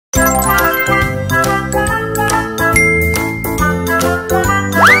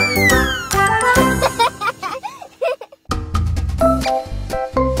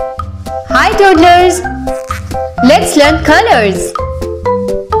toddlers! Let's learn colors.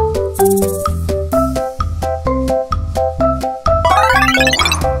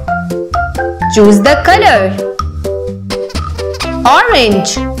 Choose the color.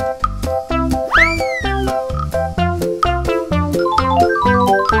 Orange.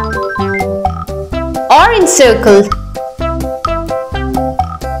 Orange circle.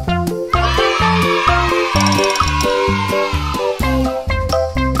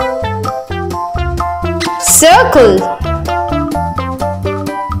 Circle.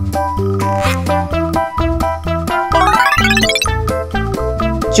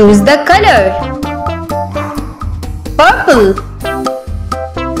 Choose the color. Purple.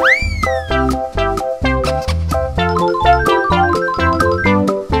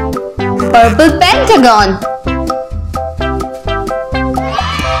 Purple pentagon.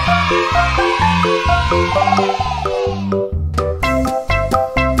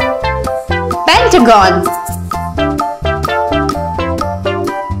 Pentagon.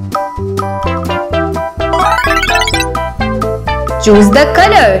 Choose the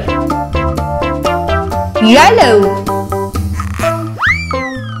color. Yellow.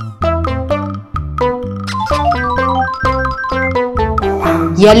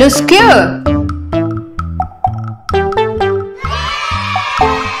 Yellow square.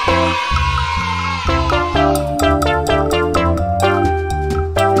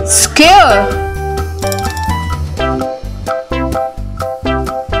 Square.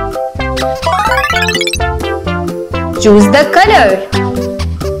 Choose the color.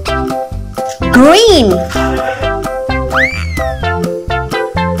 Green.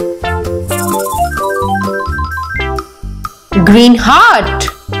 Green heart.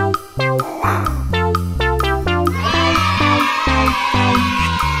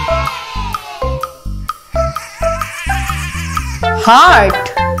 Heart.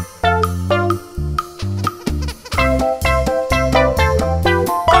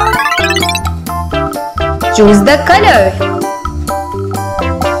 Choose the color.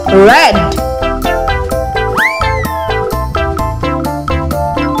 Red.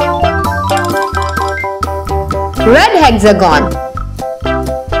 Red hexagon.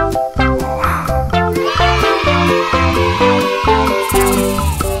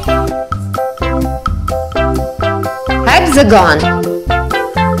 Hexagon.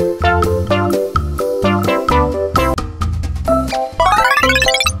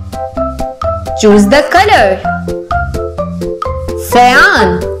 Choose the color.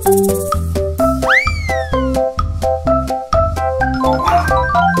 Cyan.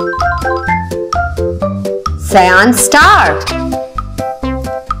 Cyan star.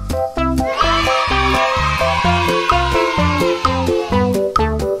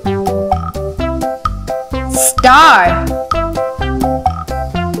 Star.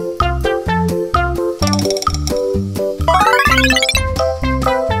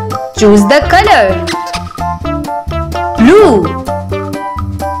 Choose the color. Blue.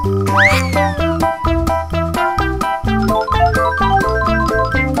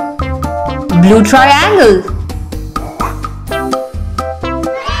 Blue triangle.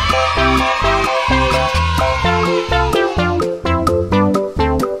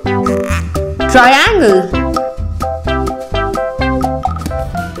 Triangle.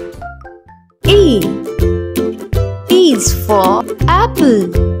 E. E is for apple.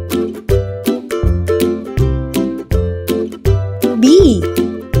 B.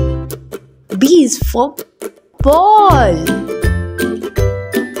 B is for ball.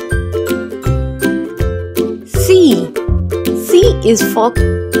 C. C is for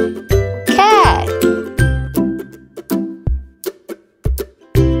cat.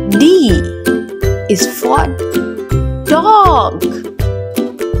 D is for dog.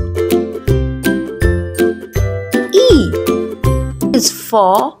 E is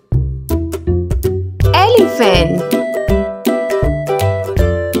for elephant.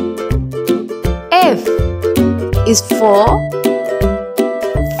 F is for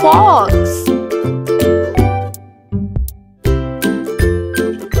fox.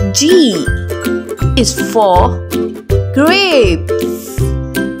 G is for grapes.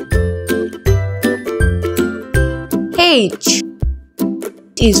 H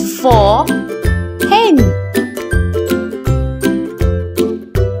is for hen.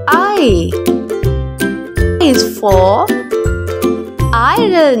 I is for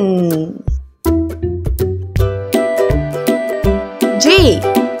iron. J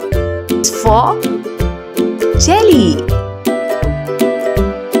is for jelly.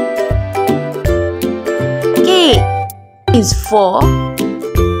 K is for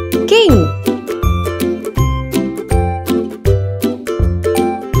king.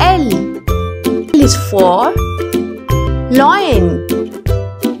 L for lion.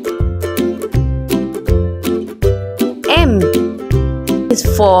 M is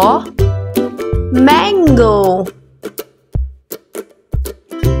for mango.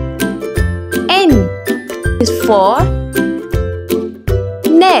 N is for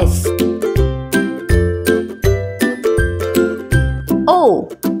nest. O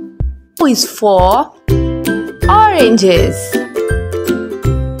is for oranges.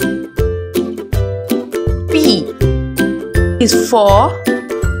 P is for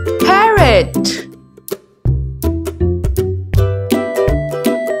parrot.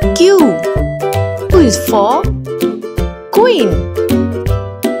 Q is for queen.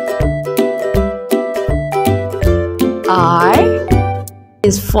 R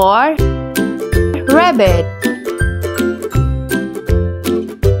is for rabbit.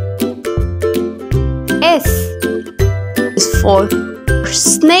 S is for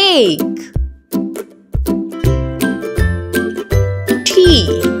snake. T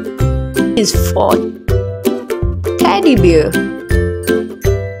is for teddy bear.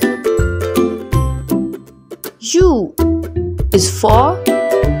 U is for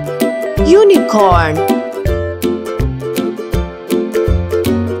unicorn.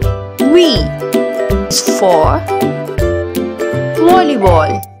 V is for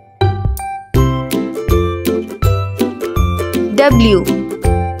volleyball. W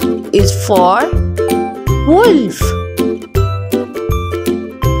is for wolf.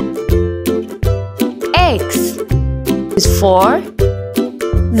 X is for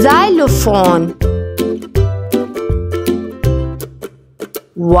xylophone.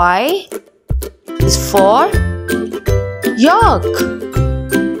 Y is for yak.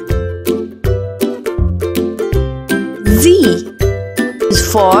 Z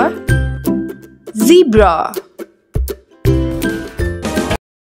is for zebra.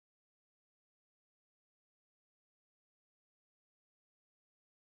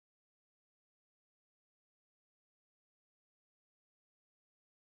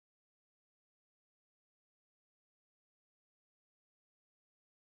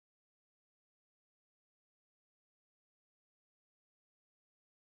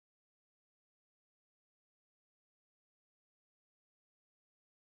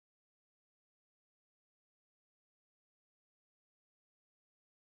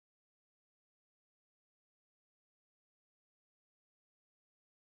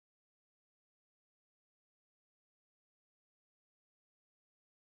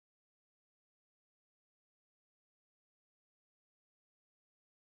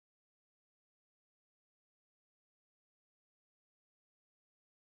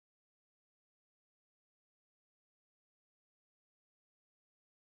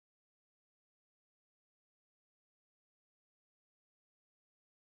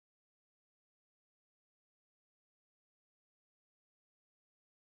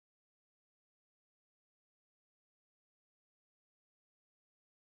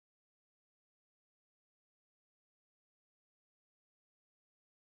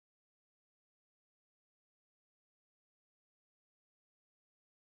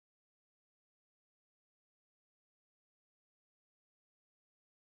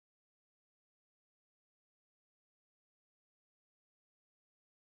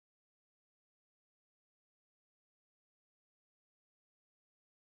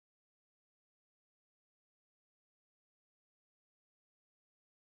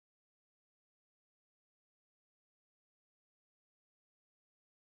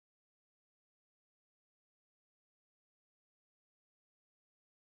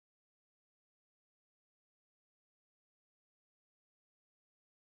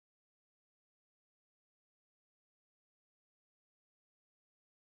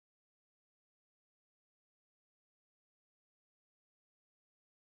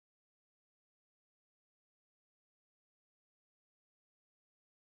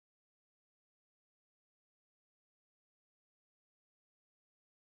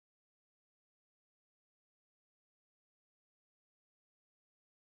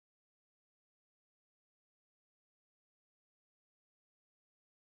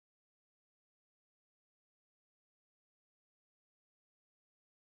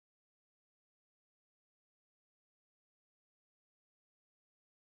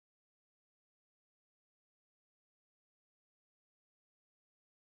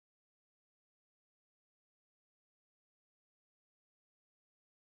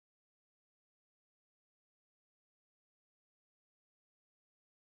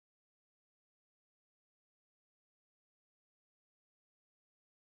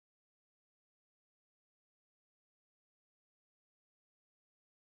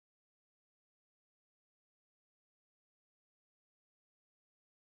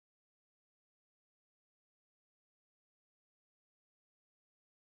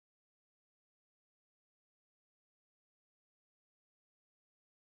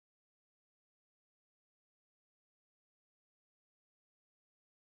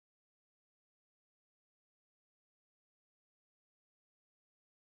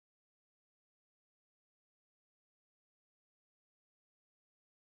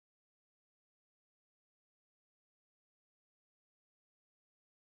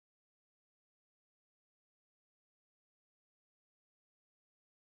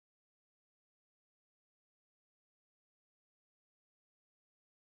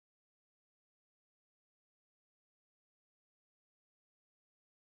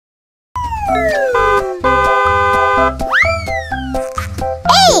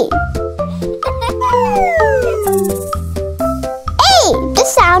 The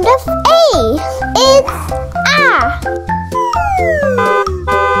sound of A is A.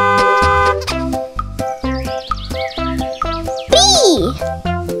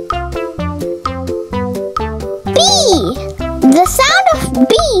 B. The sound of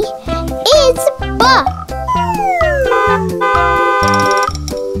B is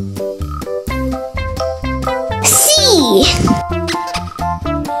B.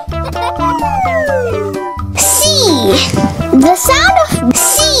 C. The sound of C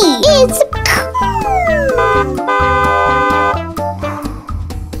is K.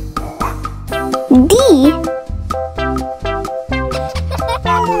 D.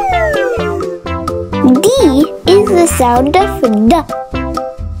 Is the sound of D.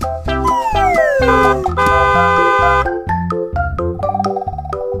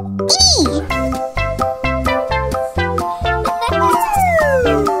 E.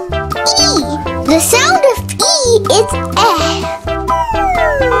 The sound of E is E.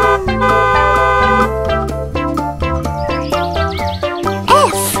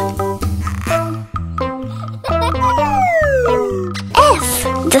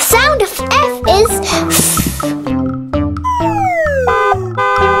 The sound of F is F.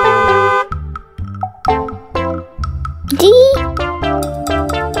 D.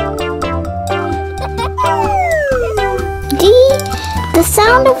 The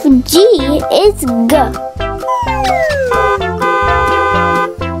sound of G is G.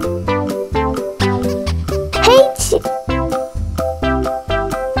 H.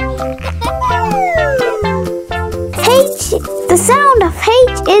 The sound of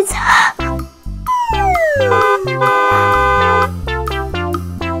H is H.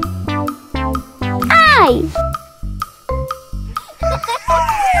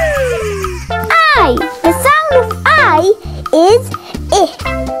 I. The sound of I is I.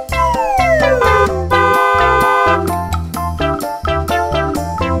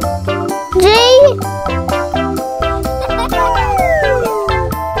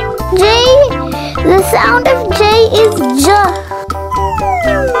 J. The sound of J is J.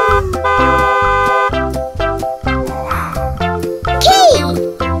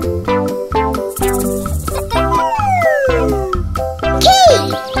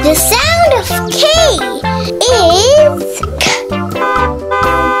 The sound of K is K.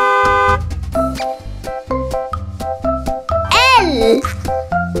 L.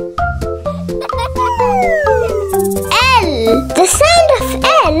 The sound of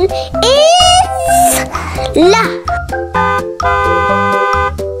L is L.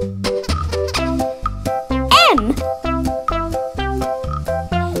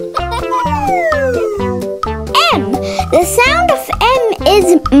 M. The sound of M is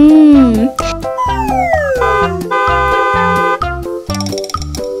M.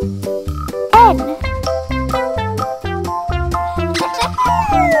 N.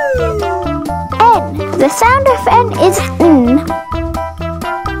 The sound of N is N.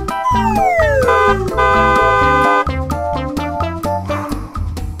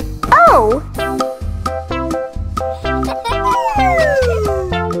 O.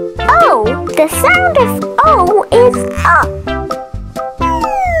 The sound of O is up.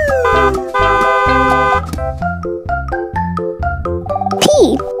 P.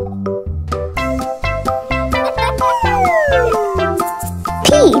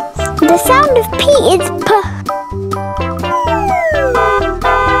 The sound of P is P.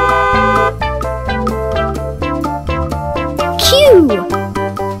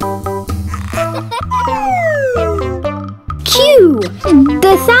 Q.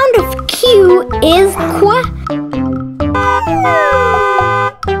 The sound of Q is Qu.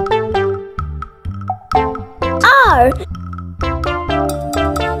 R.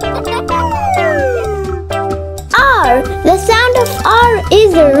 The sound of R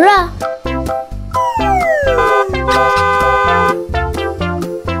is R.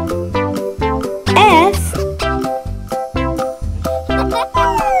 S.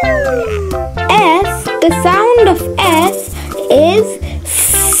 The sound of S is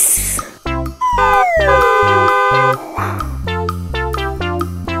S.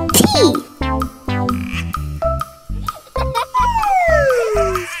 T.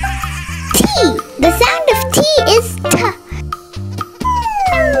 The sound of T is T.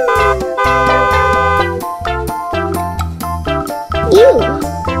 U.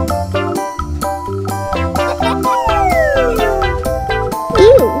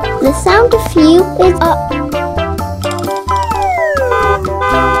 The sound of U is up.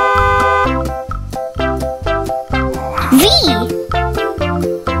 V.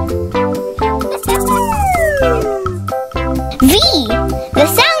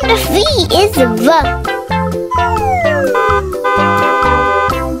 V.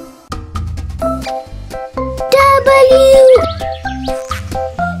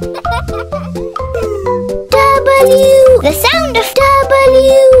 W. The sound of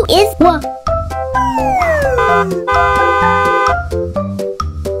W is W.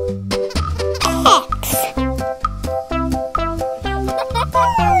 X.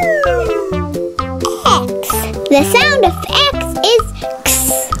 X. The sound of X is X.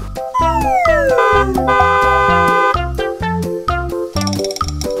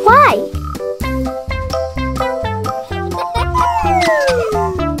 Y.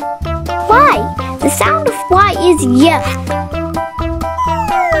 Y. The sound of Y is Y.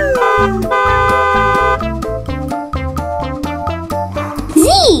 Z.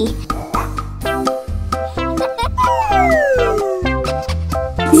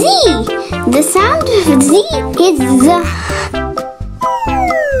 Z. The sound of Z is Z.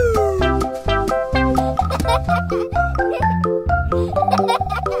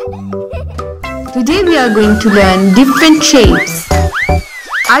 Today we are going to learn different shapes.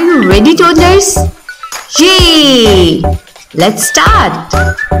 Are you ready, toddlers? Yay! Let's start.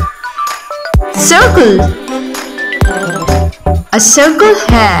 Circle. A circle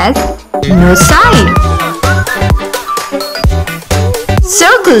has no side.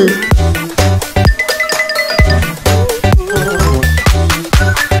 Circle.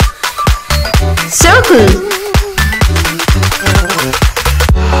 Circle.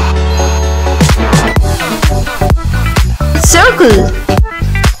 Circle.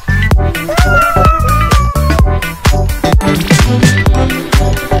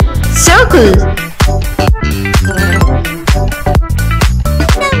 Circle.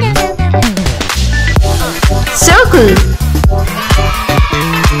 Circle.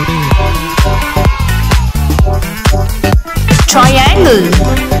 Triangle.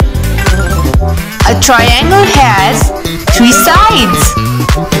 A triangle has 3 sides.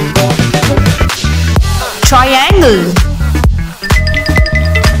 Triangle.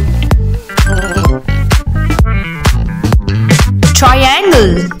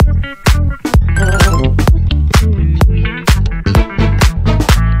 Triangle.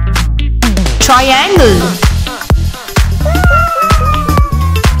 Triangle.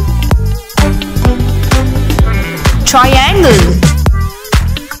 Triangle.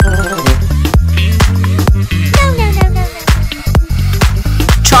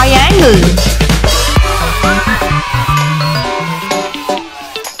 Triangle.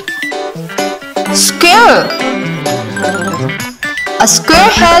 Square. A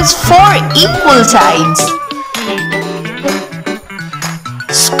square has 4 equal sides.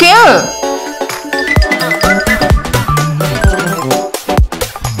 Square.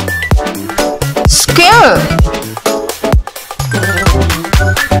 Square.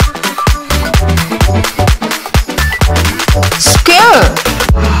 Square.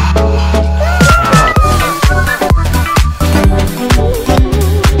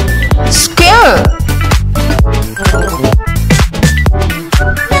 Square.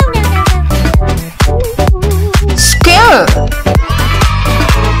 Square.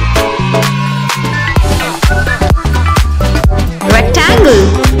 Rectangle.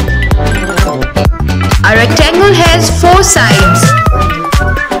 A rectangle has 4 sides.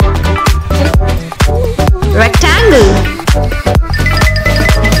 Rectangle.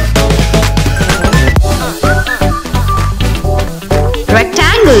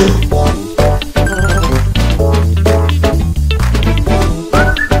 Rectangle.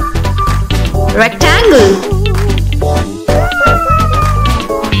 Rectangle.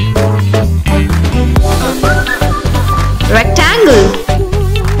 Rectangle.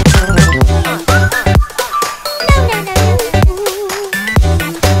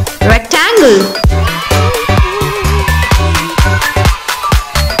 Rectangle.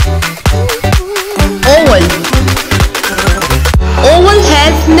 Oval. Oval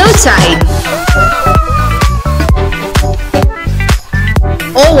has no side.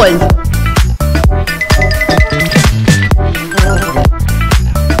 Oval.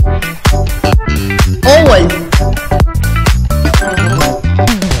 Oval.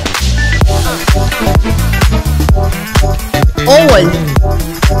 Oval.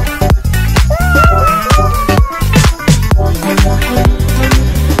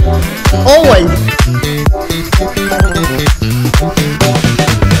 Oval.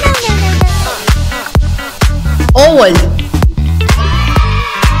 Oval.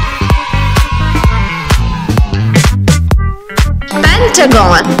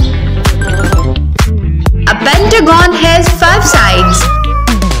 Pentagon. A pentagon has 5 sides.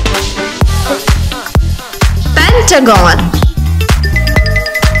 Pentagon.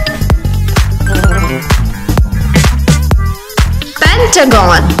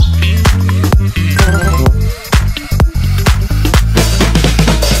 Pentagon.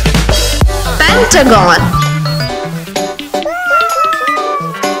 Pentagon.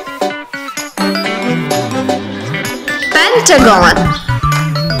 Pentagon.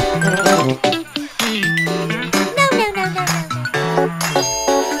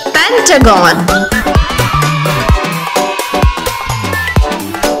 Pentagon.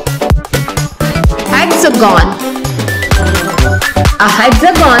 Hexagon. A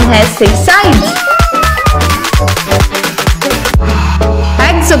hexagon has 6 sides.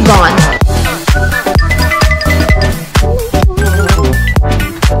 Hexagon.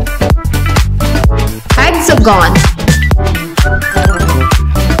 Hexagon.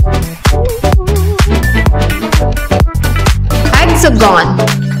 Hexagon.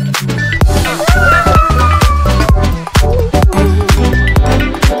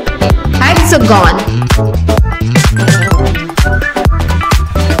 Hexagon.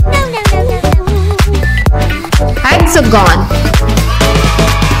 Hexagon.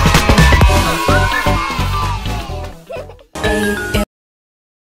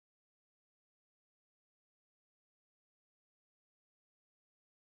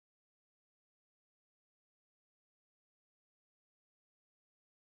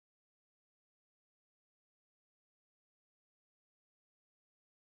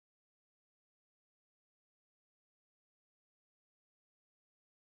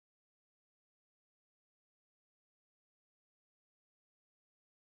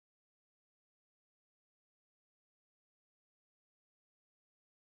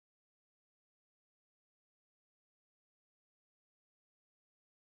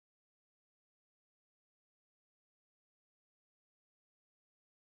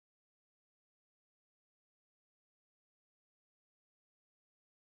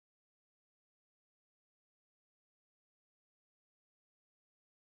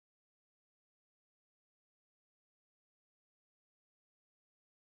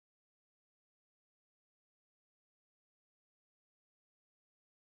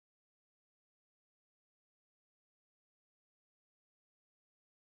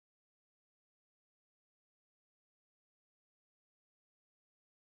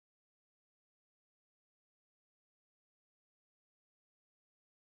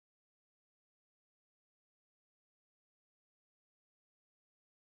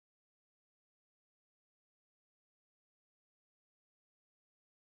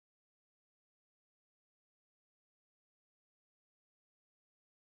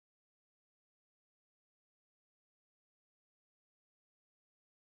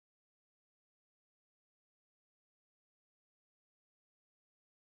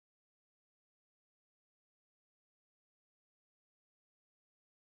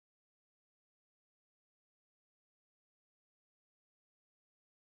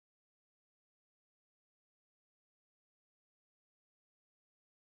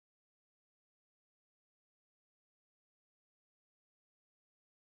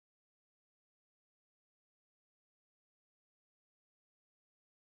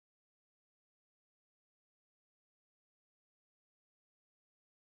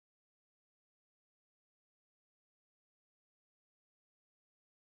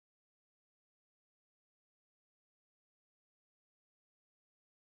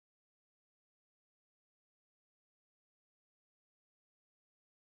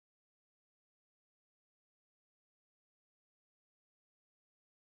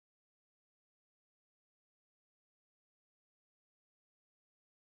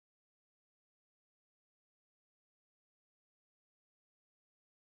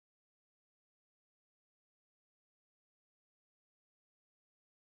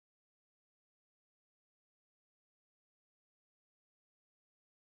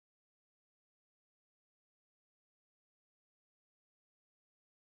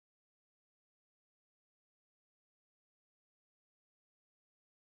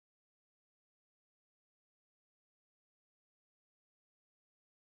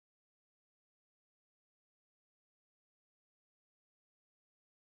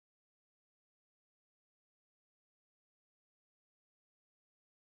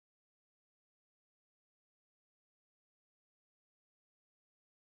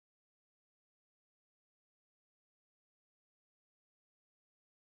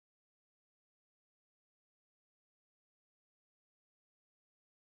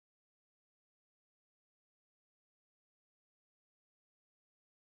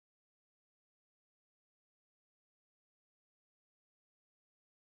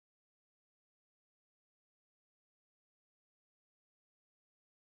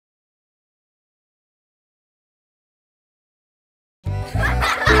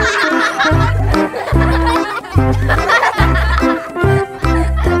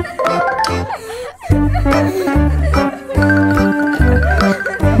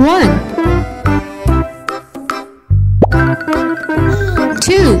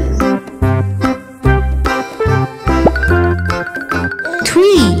 3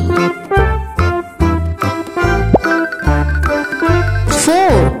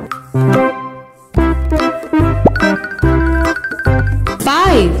 4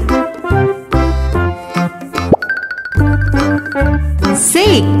 5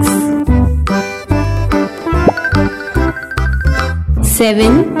 6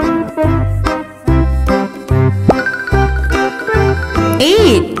 7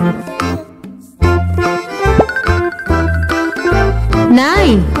 8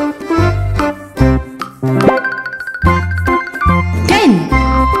 9 10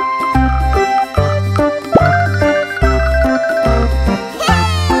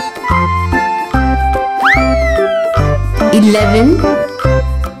 11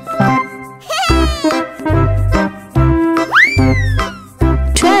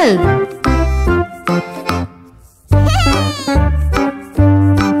 12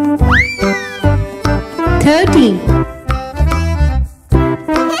 13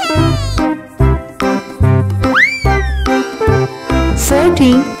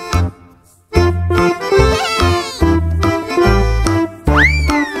 14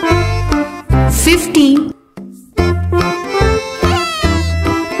 15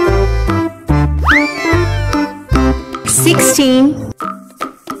 16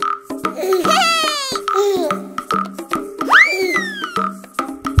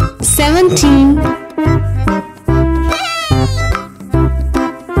 17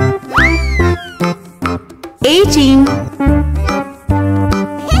 18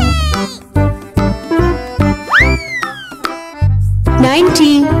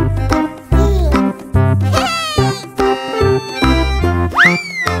 19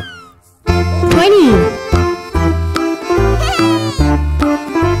 20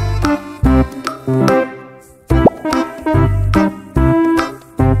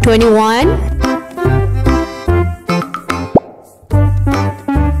 21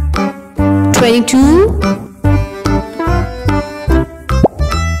 22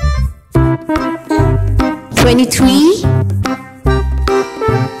 23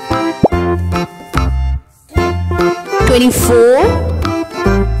 24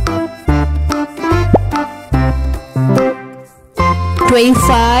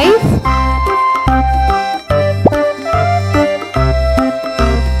 25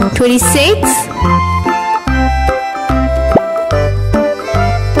 26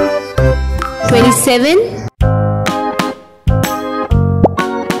 27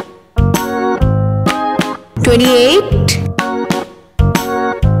 28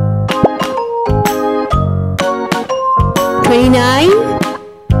 29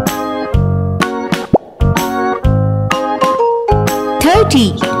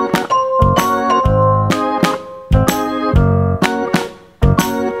 30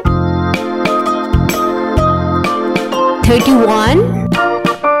 31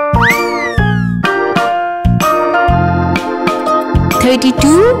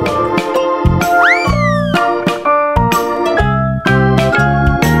 32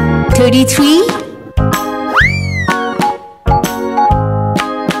 33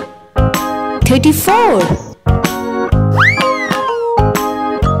 34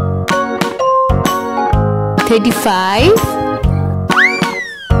 35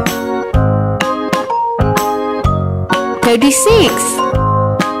 36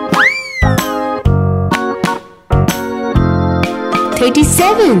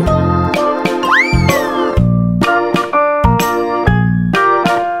 37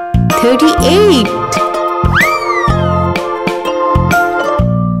 38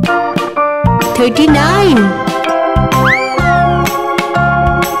 39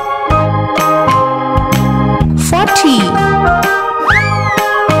 40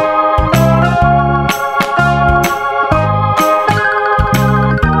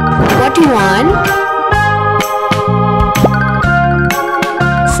 41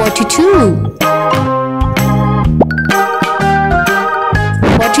 42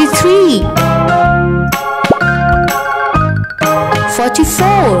 43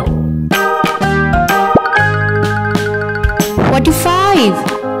 44 45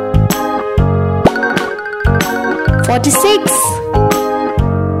 46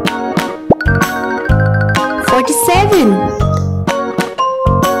 47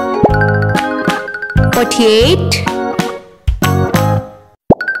 48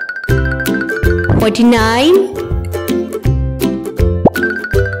 49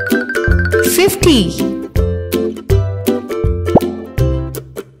 50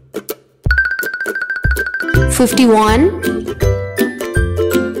 51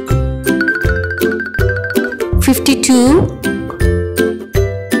 52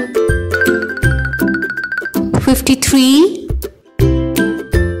 53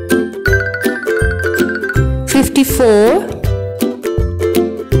 54,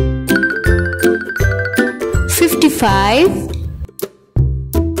 55,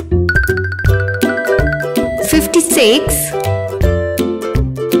 56,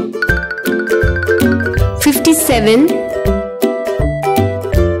 57,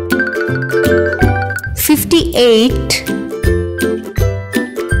 58,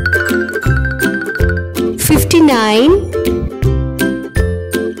 59,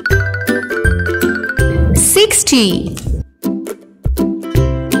 60,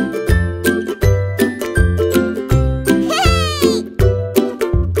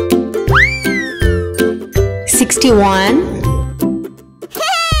 61,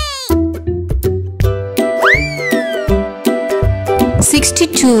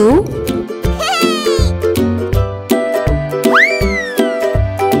 62,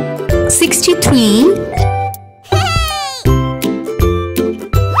 63,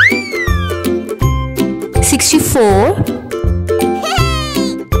 64,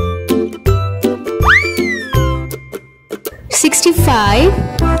 65,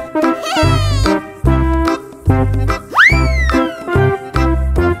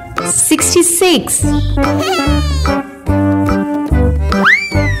 66,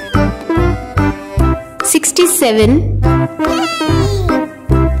 67,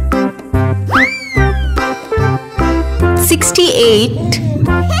 68,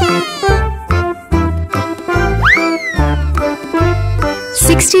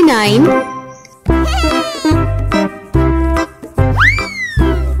 69,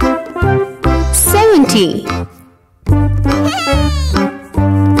 70,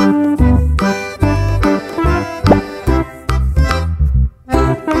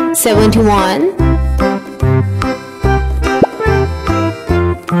 71,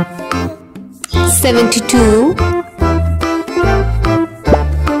 72,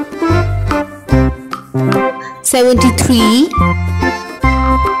 73,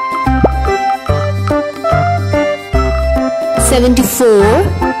 74,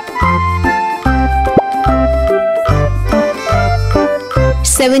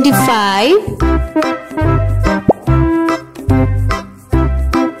 75,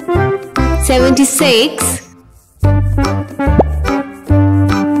 76,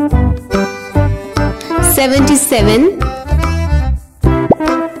 77,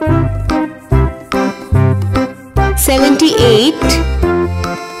 78,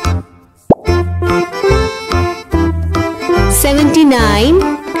 79,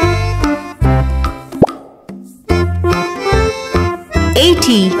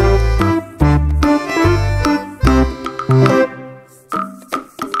 80,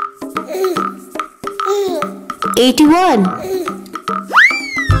 81,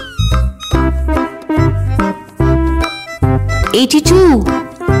 82,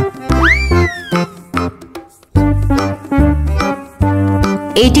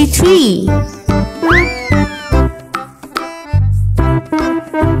 83,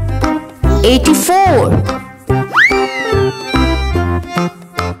 84,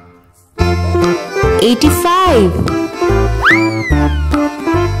 85,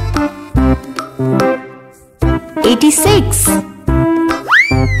 86,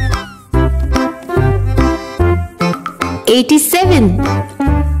 87,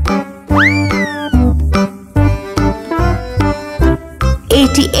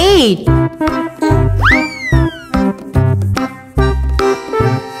 88,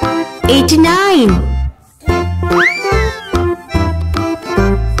 89,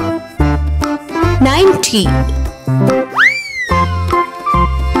 90,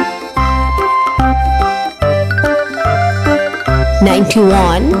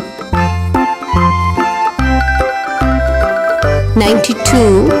 91,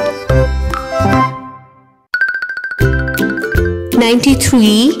 92,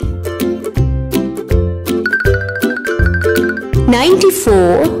 93,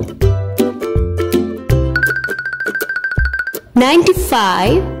 94,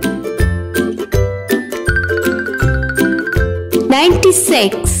 95,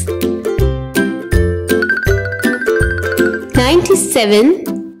 96, 97,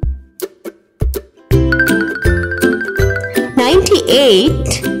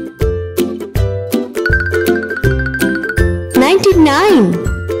 98, 99,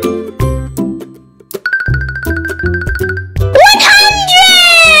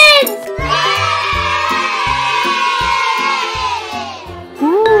 100!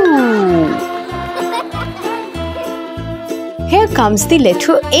 Ooh. Here comes the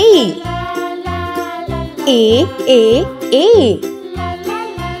letter A. A.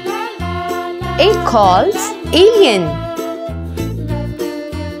 A calls alien.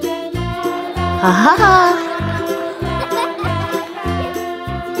 Ha ha ha.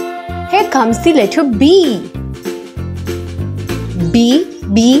 Here comes the letter B. B,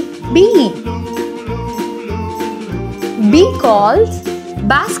 B, B. B calls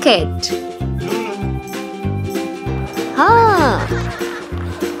basket.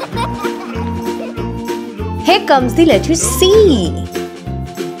 Here comes the letter C.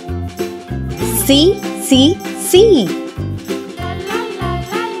 C, C, C.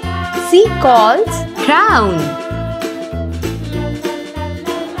 C calls crown.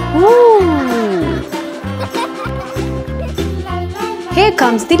 Ooh. Here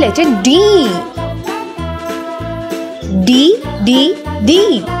comes the letter D. D, D, D.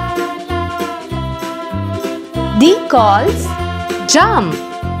 D calls jump.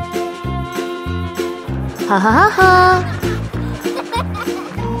 Ha ha ha ha.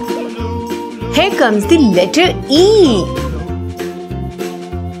 Here comes the letter E.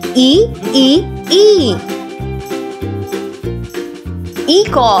 E, E, E. E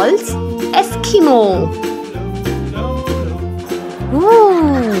calls Eskimo.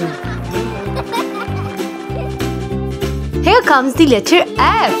 Ooh. Here comes the letter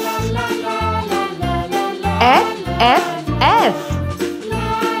F. F, F, F.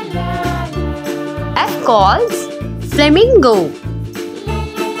 F calls flamingo.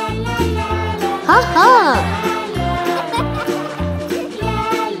 Ha ha.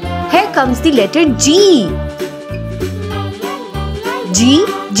 Here comes the letter G. G,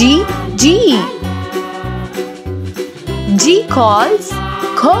 G, G. G calls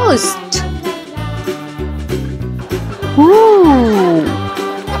ghost. Ooh.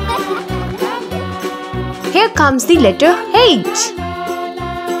 Here comes the letter H.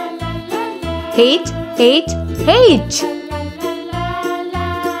 H, H, H.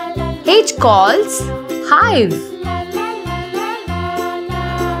 H calls hive.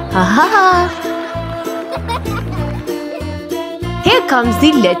 Ha ha ha. Here comes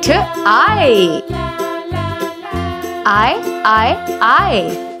the letter I. I.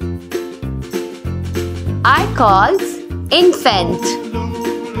 I calls infant.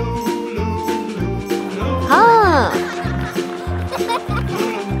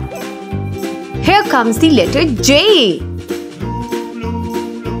 Here comes the letter J.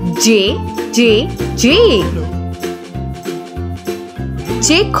 J, J, J.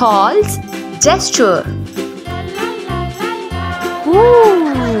 J calls gesture. Ooh.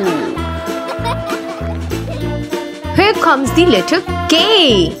 Here comes the letter K.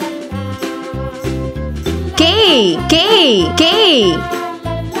 K, K, K.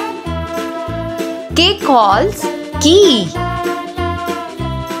 K calls key.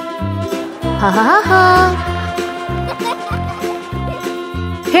 Ha ha ha.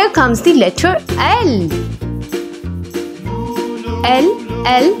 Here comes the letter L. L,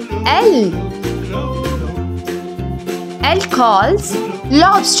 L, L. L calls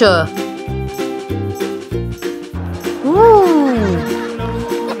lobster. Ooh.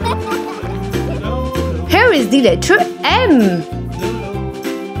 Here is the letter M.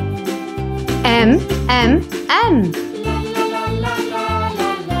 M, M, M.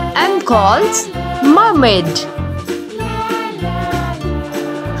 M calls mermaid.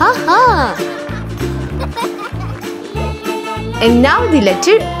 Ha ha. And now the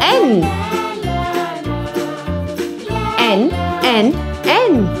letter N. N, N,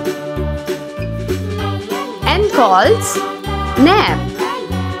 N. N calls nap.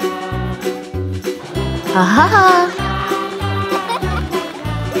 Ha ha ha.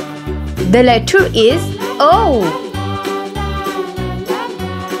 The letter is O.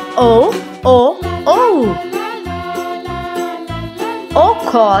 O, O, O. O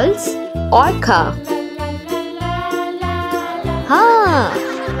calls orca. Ha.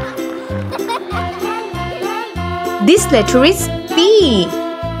 This letter is P.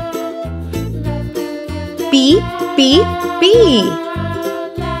 P, P, P.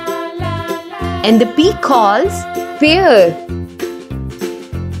 And the P calls pear.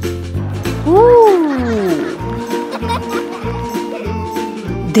 Ooh.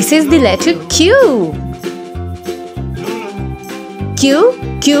 This is the letter Q. Q,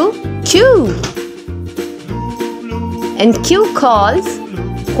 Q, Q. And Q calls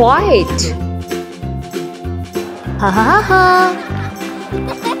quiet. Ha ha ha.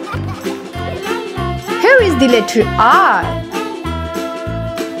 Here is the letter R.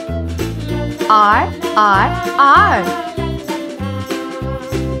 R, R, R.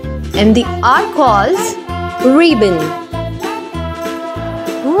 And the R calls ribbon.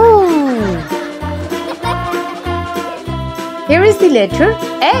 Ooh. Here is the letter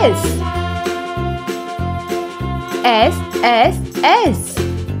S. S, S, S.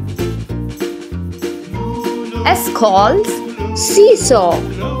 S calls seesaw.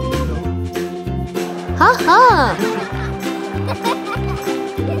 Ha ha!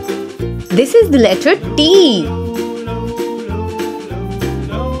 This is the letter T.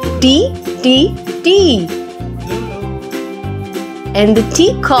 T, T, T. And the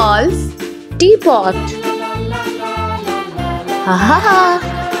T calls teapot. Ha ha ha!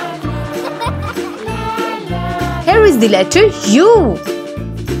 Here is the letter U.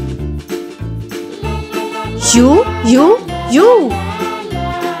 U, U, U.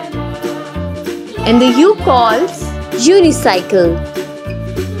 And the U calls unicycle.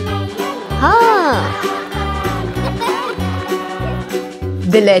 Ha!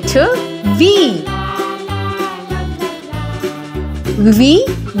 The letter V. V,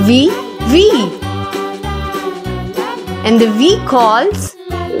 V, V. And the V calls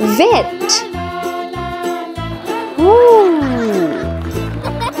vet. Ooh.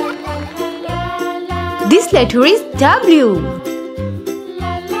 This letter is W.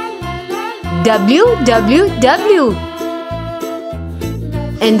 W, W, W.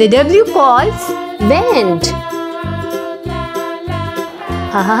 And the W calls vent.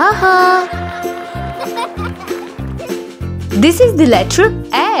 Ha ha ha ha. This is the letter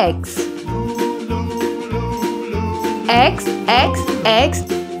X. X, X, X.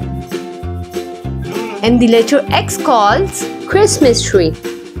 And the letter X calls Christmas tree.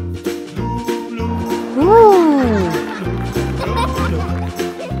 Ooh.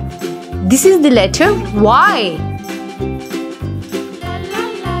 This is the letter Y.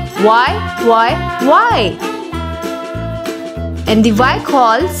 Y, Y, Y. And the Y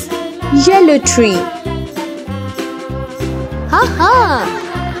calls yellow tree. Ha ha!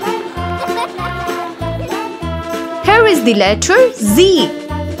 Here is the letter Z.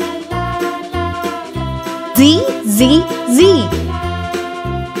 Z, Z, Z.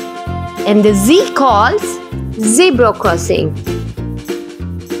 And the Z calls zebra crossing.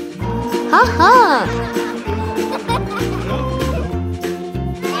 Ha ha!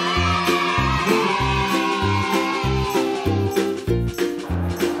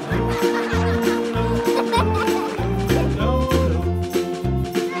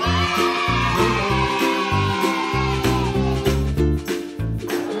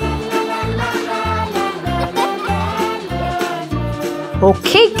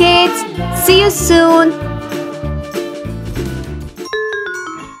 Okay kids, see you soon.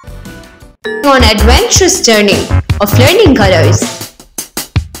 On adventurous journey of learning colors.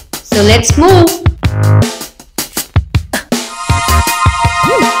 So let's move.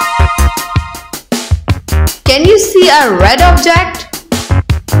 Can you see a red object?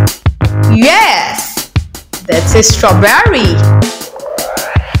 Yes, that's a strawberry.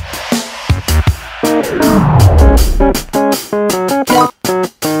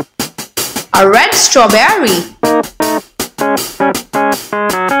 A red strawberry.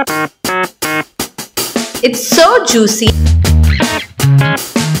 It's so juicy.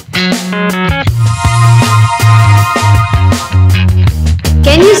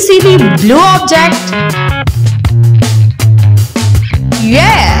 Can you see the blue object?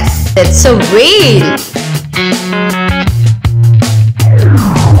 Yes, that's a whale.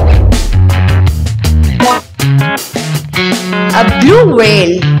 A blue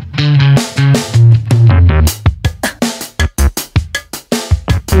whale.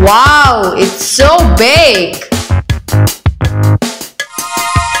 Wow, it's so big!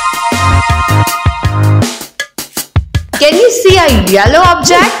 Can you see a yellow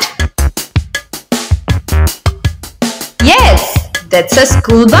object? Yes, that's a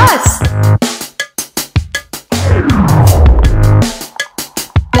school bus.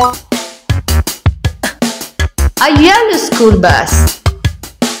 A yellow school bus.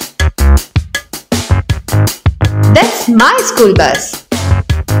 That's my school bus.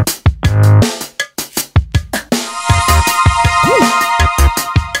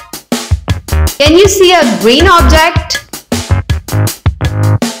 Can you see a green object?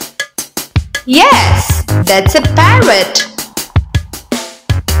 Yes, that's a parrot.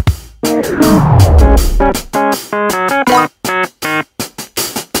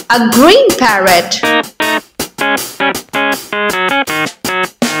 A green parrot.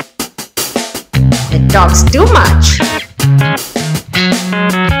 It talks too much.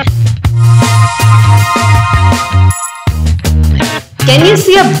 Can you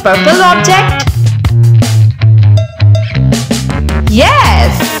see a purple object?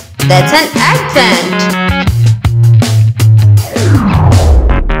 Yes, that's an eggplant.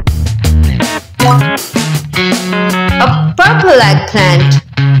 A purple eggplant.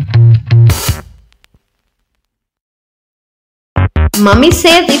 Mummy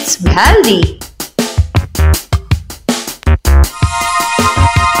says it's healthy.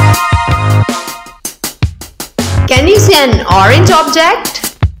 see an orange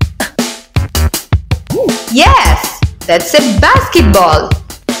object? Yes, that's a basketball.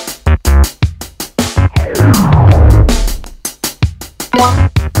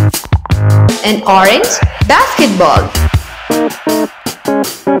 An orange basketball.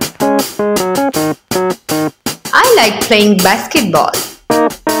 I like playing basketball.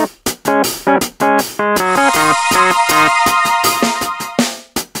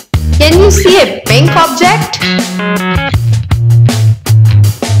 Can you see a pink object?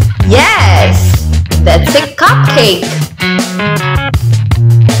 Yes, that's a cupcake.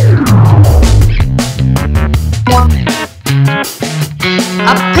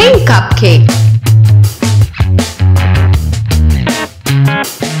 A pink cupcake.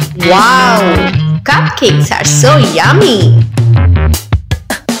 Wow, cupcakes are so yummy.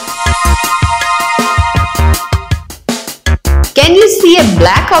 Can you see a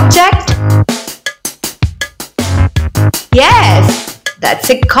black object? Yes, that's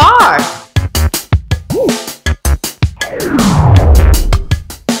a car.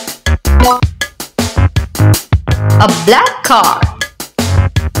 A black car.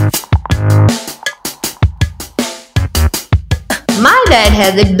 My dad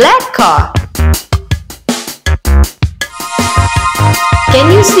has a black car.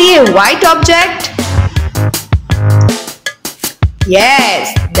 Can you see a white object?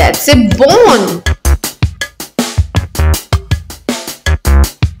 Yes, that's a bone.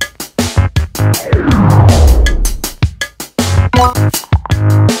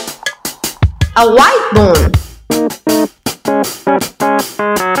 A white bone.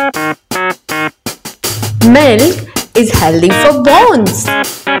 Milk is healthy for bones.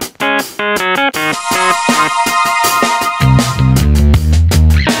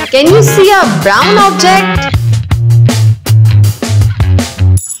 Can you see a brown object?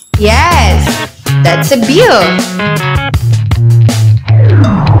 Yes, that's a beer.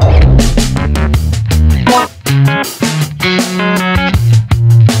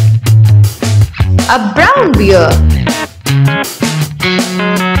 A brown bear.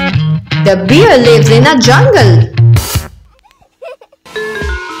 The bear lives in a jungle.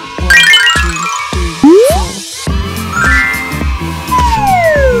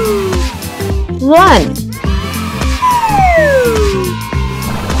 One.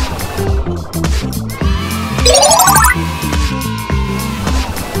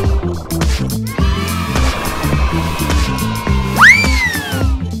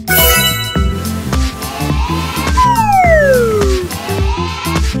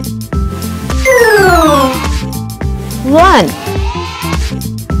 One.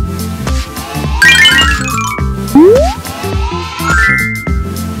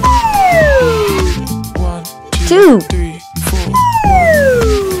 Two.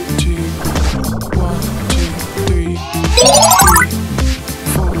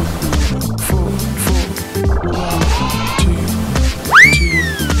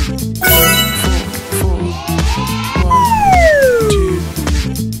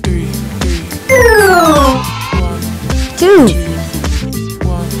 Two.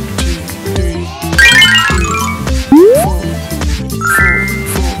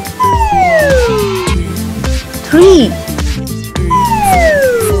 Three.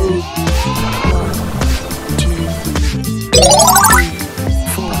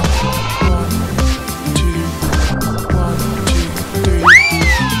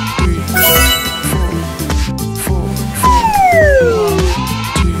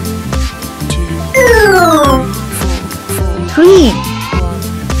 Three.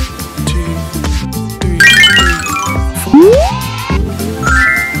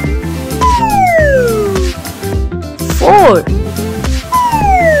 Four.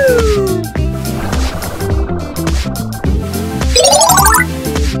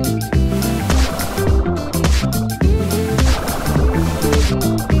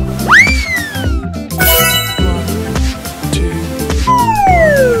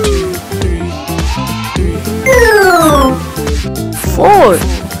 Four.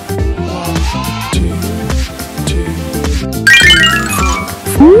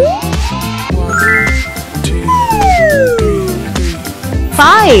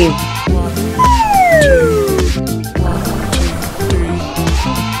 Five.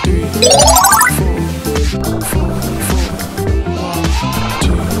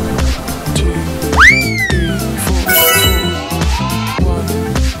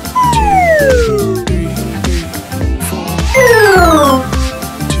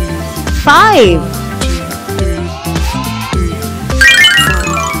 Five.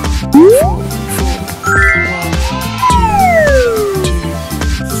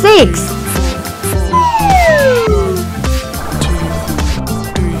 Six.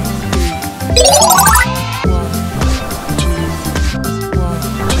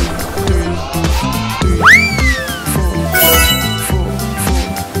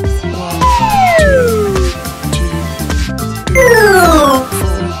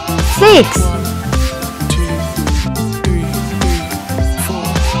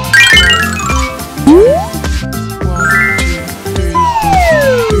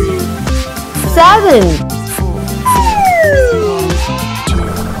 Seven.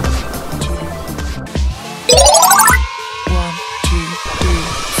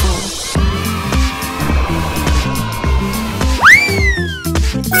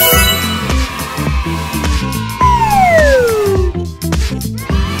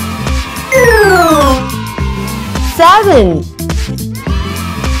 7.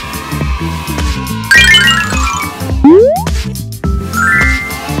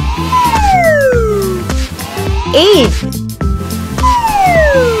 8.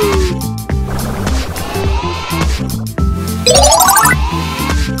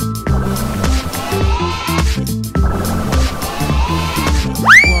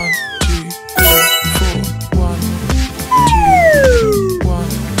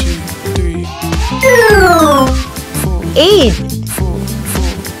 8.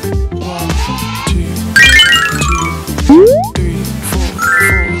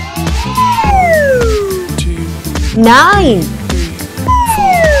 9.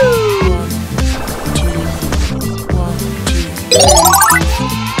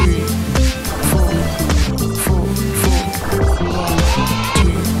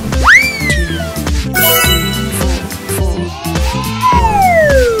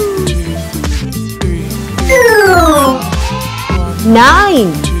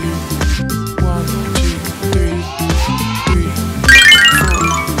 9.